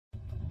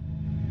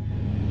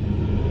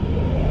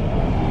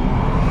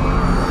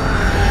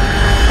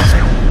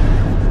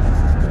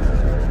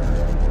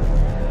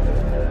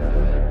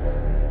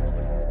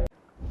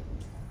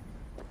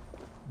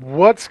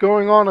What's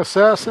going on,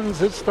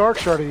 Assassins? It's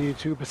Darkstar, the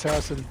YouTube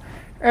Assassin.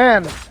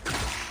 And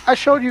I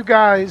showed you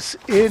guys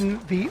in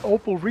the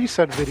Opal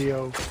reset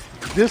video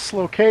this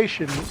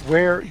location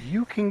where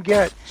you can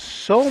get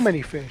so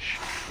many fish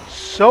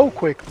so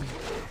quickly.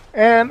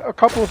 And a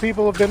couple of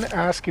people have been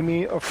asking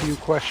me a few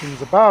questions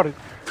about it.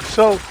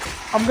 So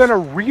I'm going to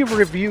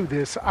re-review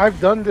this. I've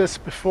done this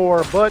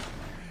before, but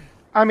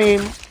I mean,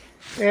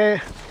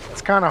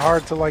 it's kind of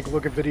hard to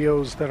look at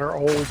videos that are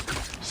old.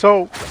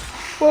 So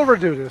we'll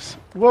redo this.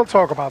 We'll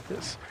talk about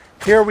this.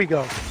 Here we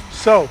go.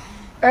 So,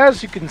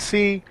 as you can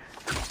see,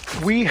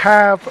 we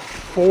have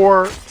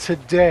for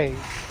today,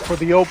 for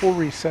the Opal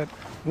reset,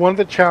 one of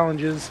the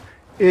challenges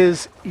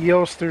is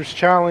Eostre's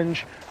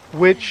challenge,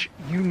 which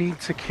you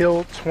need to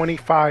kill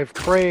 25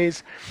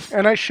 preys.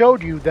 And I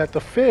showed you that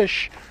the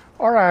fish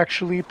are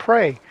actually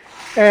prey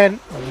and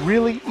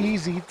really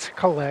easy to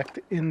collect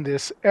in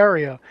this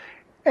area.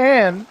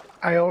 And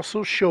I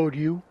also showed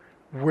you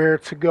where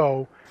to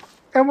go.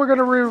 And we're going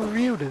to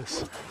review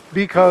this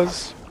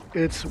because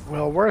it's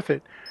well worth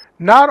it.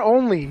 Not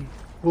only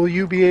will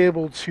you be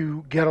able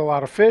to get a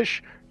lot of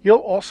fish, you'll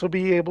also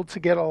be able to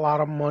get a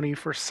lot of money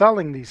for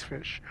selling these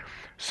fish.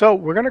 So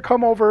we're going to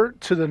come over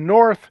to the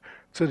north,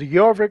 to the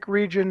Jorvik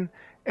region,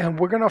 and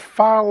we're going to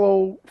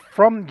follow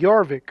from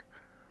Jorvik,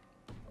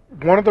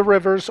 one of the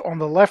rivers on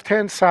the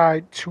left-hand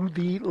side, to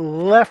the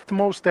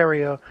leftmost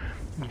area.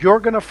 You're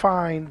going to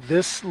find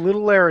this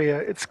little area.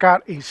 It's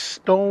got a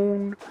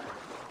stone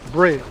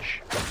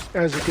bridge,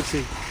 as you can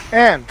see,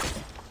 and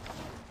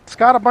it's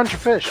got a bunch of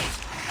fish.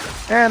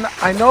 And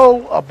I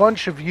know a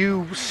bunch of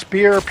you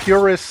spear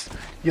purists,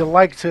 you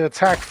like to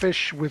attack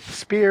fish with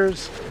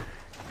spears.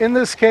 In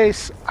this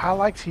case, I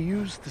like to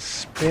use the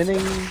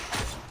spinning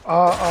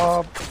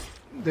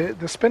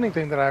the spinning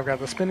thing that I've got,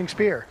 the spinning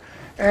spear.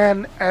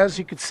 And as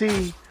you can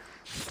see,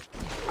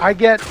 I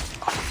get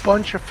a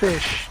bunch of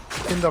fish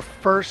in the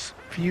first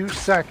few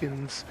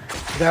seconds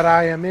that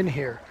I am in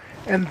here.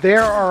 And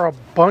there are a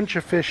bunch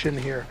of fish in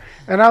here.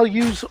 And I'll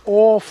use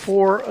all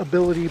 4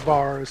 ability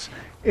bars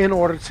in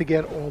order to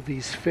get all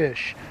these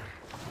fish.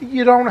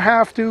 You don't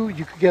have to.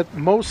 You could get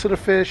most of the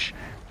fish,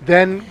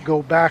 then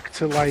go back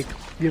to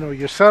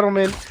your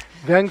settlement,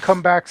 then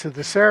come back to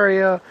this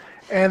area,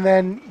 and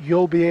then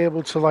you'll be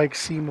able to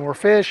see more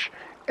fish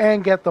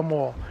and get them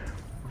all.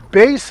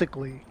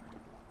 Basically,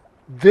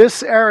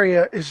 this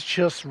area is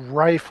just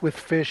rife with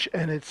fish,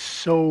 and it's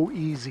so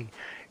easy.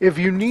 If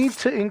you need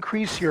to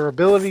increase your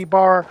ability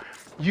bar,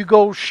 you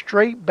go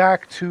straight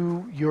back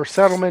to your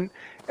settlement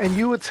and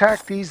you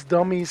attack these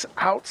dummies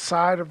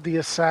outside of the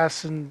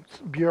Assassin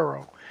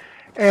Bureau.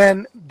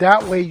 And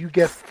that way you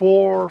get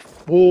 4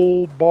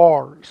 full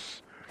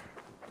bars.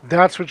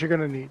 That's what you're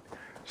going to need.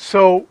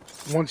 So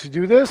once you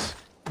do this,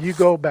 you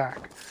go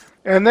back.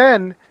 And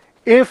then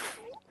if,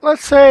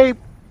 let's say,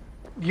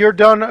 you're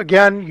done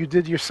again, you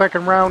did your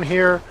second round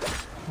here,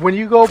 when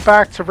you go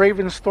back to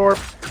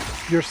Ravensthorpe,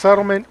 your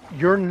settlement,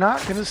 you're not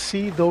going to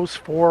see those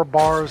 4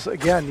 bars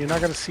again. You're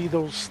not going to see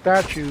those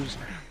statues,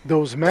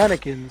 those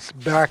mannequins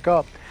back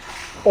up.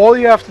 All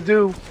you have to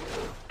do,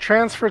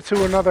 transfer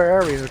to another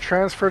area.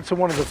 Transfer to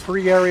one of the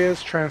free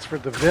areas. Transfer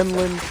to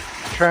Vinland.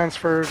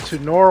 Transfer to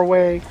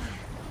Norway.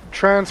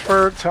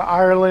 Transfer to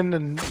Ireland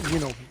and,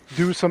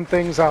 do some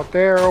things out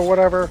there or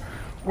whatever.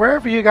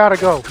 Wherever you got to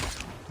go.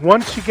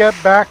 Once you get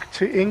back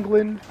to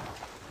England,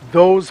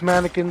 those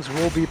mannequins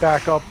will be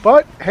back up.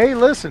 But, hey,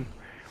 listen.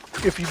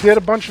 If you did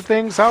a bunch of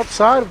things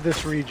outside of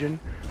this region,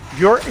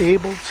 you're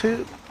able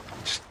to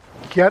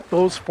get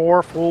those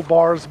 4 full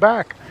bars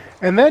back.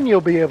 And then you'll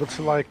be able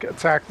to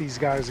attack these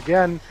guys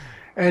again,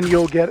 and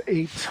you'll get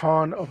a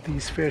ton of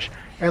these fish.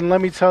 And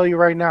let me tell you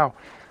right now,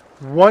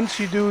 once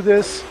you do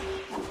this,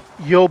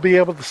 you'll be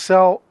able to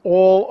sell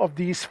all of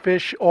these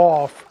fish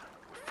off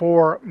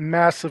for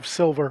massive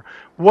silver.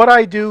 What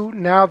I do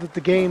now that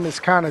the game is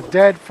kind of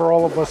dead for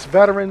all of us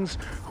veterans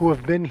who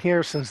have been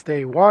here since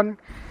day one,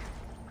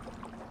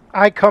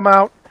 I come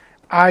out,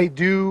 I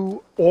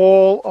do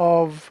all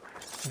of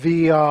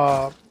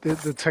the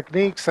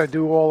techniques, I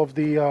do all of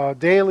the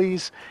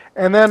dailies,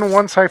 and then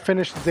once I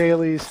finish the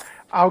dailies,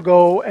 I'll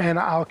go and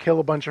I'll kill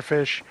a bunch of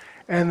fish,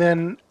 and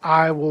then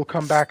I will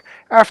come back.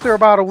 After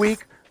about a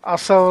week, I'll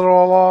sell it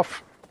all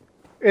off.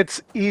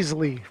 It's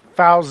easily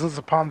thousands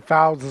upon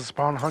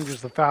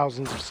hundreds of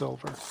thousands of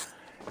silver.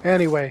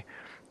 Anyway,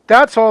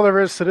 that's all there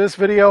is to this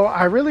video.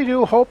 I really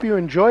do hope you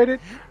enjoyed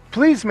it.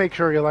 Please make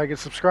sure you like and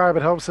subscribe.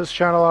 It helps this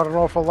channel out an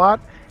awful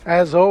lot.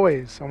 As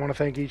always, I want to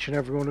thank each and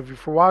every one of you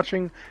for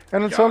watching.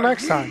 And until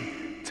next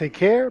time, take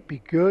care,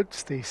 be good,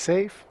 stay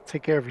safe,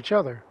 take care of each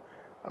other.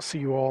 I'll see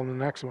you all in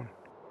the next one.